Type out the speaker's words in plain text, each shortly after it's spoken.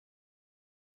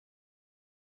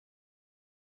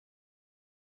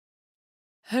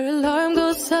Her alarm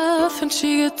goes off and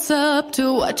she gets up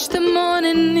to watch the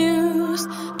morning news.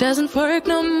 Doesn't work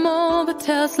no more but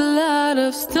tells a lot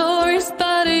of stories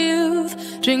about her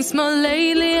youth. Drinks more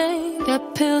lately, ain't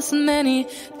got pills in many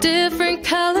different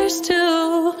colors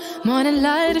too. Morning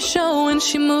light is showing,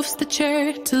 she moves the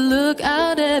chair to look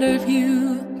out at her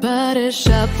view. But her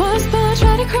shop was built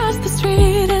right across the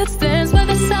street. It stands where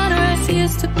the sunrise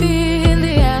used to be. In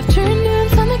the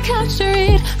afternoons on the couch to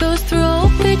read, goes through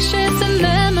old pictures and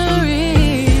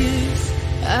memories.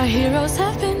 Our heroes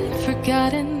have been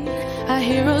forgotten, our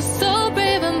heroes so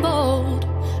brave and bold.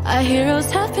 Our heroes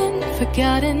have been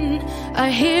forgotten, our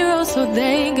heroes so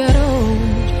they got old.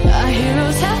 Our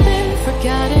heroes have been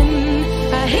forgotten,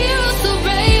 our heroes so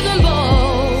brave and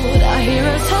bold. Our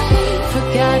heroes have been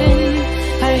forgotten,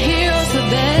 our heroes so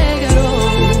they got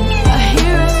old. Our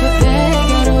heroes so they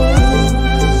got old.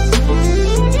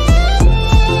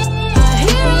 Our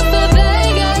heroes so they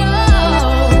got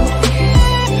old.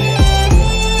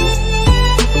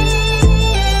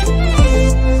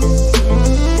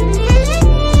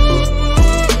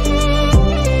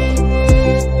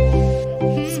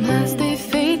 Smiles they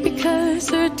fade because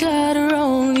her daughter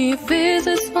only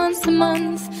visits once a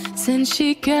month. Since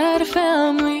she got a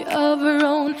family of her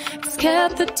own, it's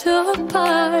kept the two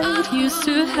apart. Used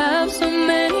to have so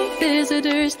many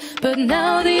visitors, but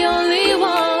now the only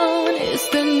one is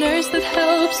the nurse that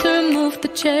helps her move the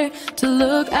chair to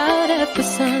look out at the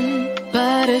sun.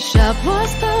 But her shop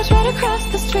was built right across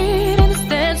the street, and it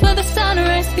stands where the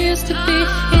sunrise used to be.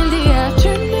 In the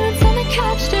afternoons on the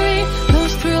couch to read,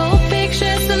 goes through old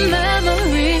pictures and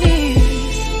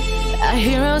memories. Our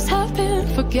heroes have been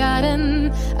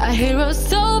forgotten, our heroes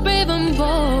so brave and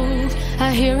bold.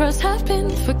 Our heroes have been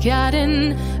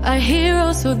forgotten, our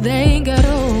heroes so they got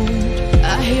old.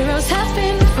 Our heroes have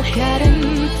been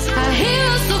forgotten, our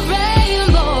heroes so brave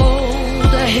and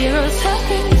bold. Our heroes have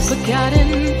been forgotten,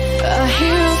 our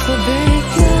heroes so they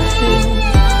got old.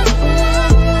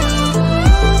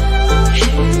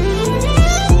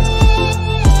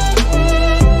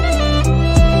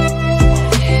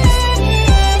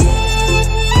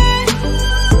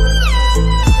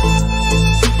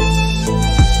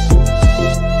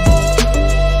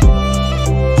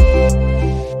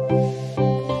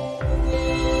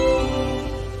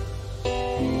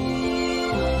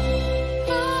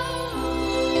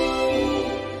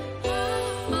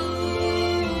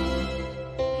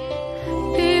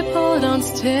 Don't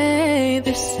stay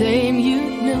the same, you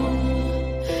know.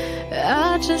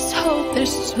 I just hope their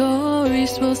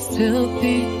stories will still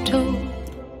be told.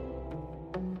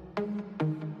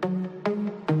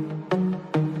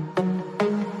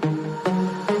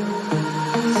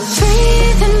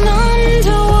 Breathing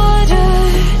underwater,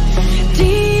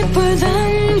 deeper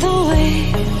than the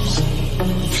waves,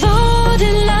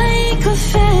 floating like a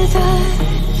feather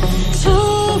to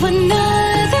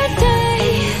another day.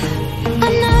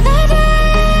 Another day,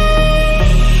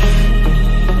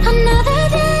 another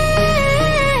day,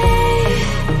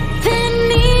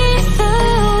 beneath the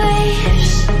waves.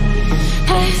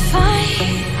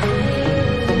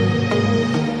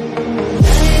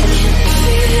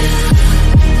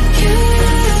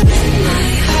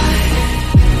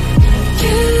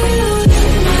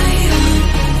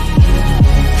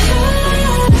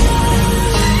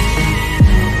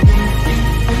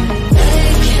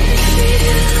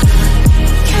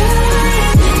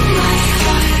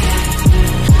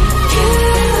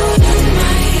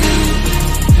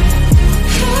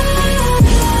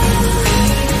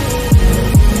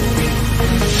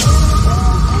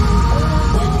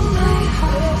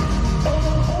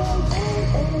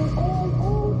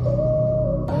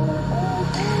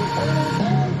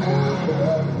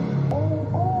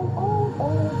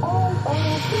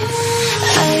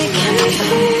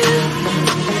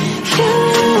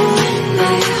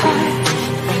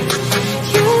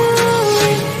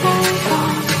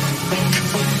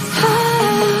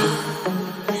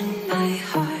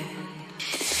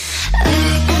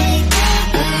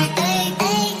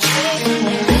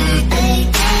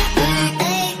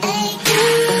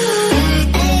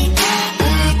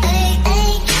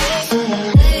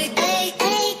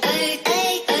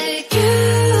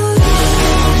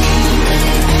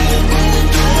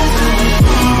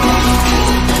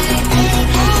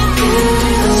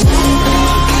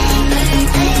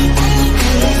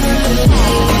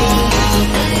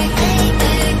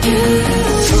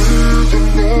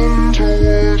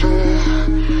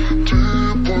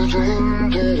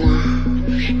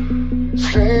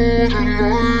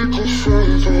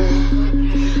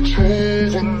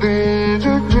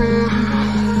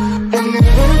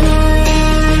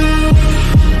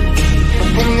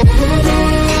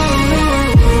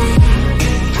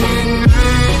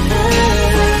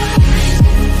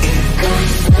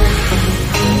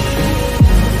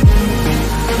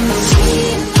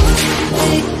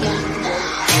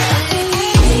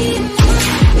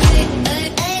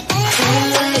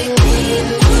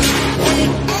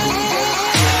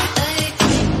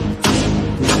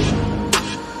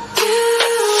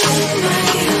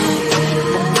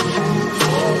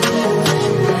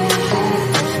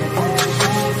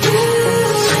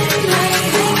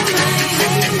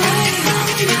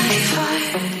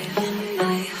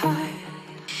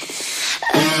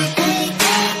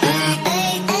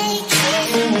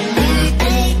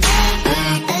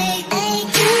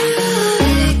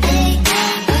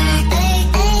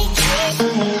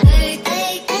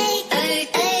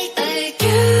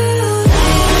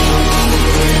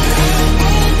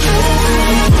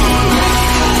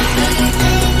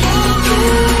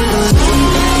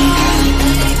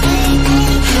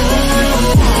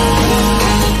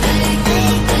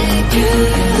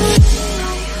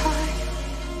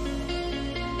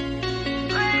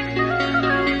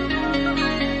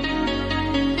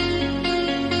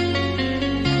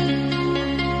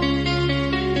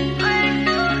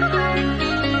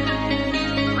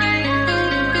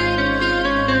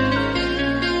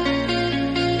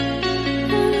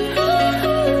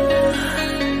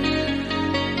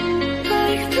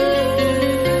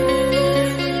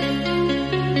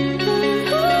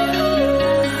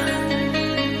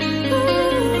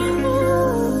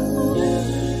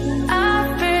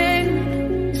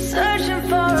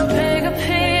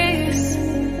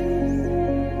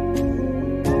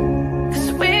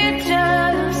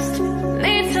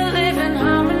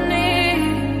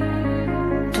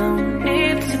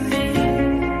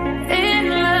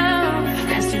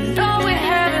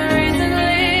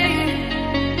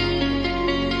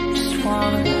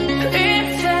 wanna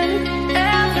pretend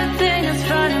everything is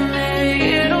fine and maybe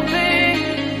it'll be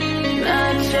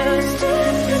not just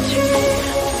in the dream.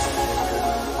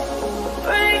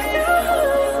 Break through.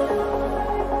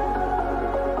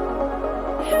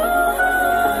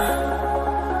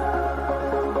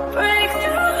 Break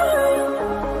through.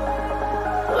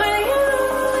 When you,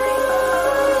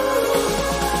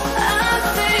 I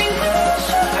think we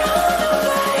should run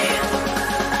away.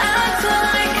 Act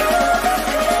like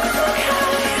everything's okay.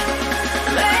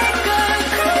 Make a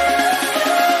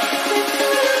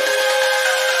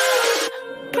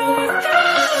break through.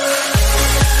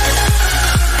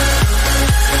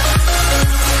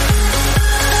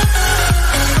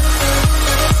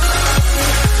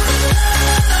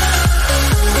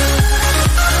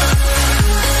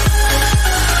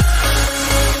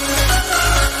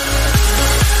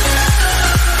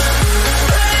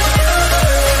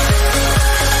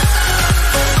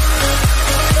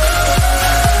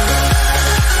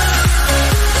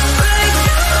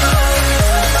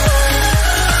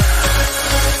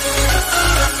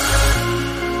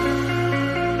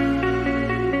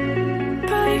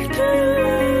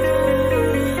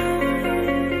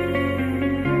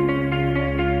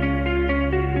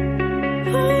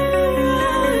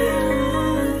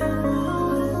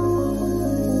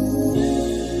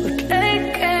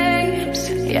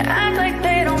 You act like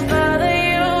they don't bother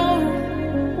you,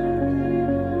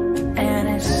 and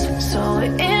it's so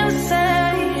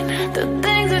insane, the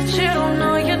things that you don't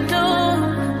know you do.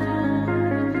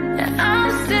 And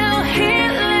I'm still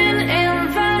healing in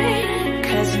vain,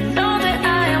 'cause you know that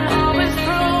I am always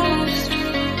bruised.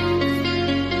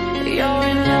 You're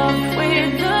in love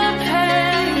with the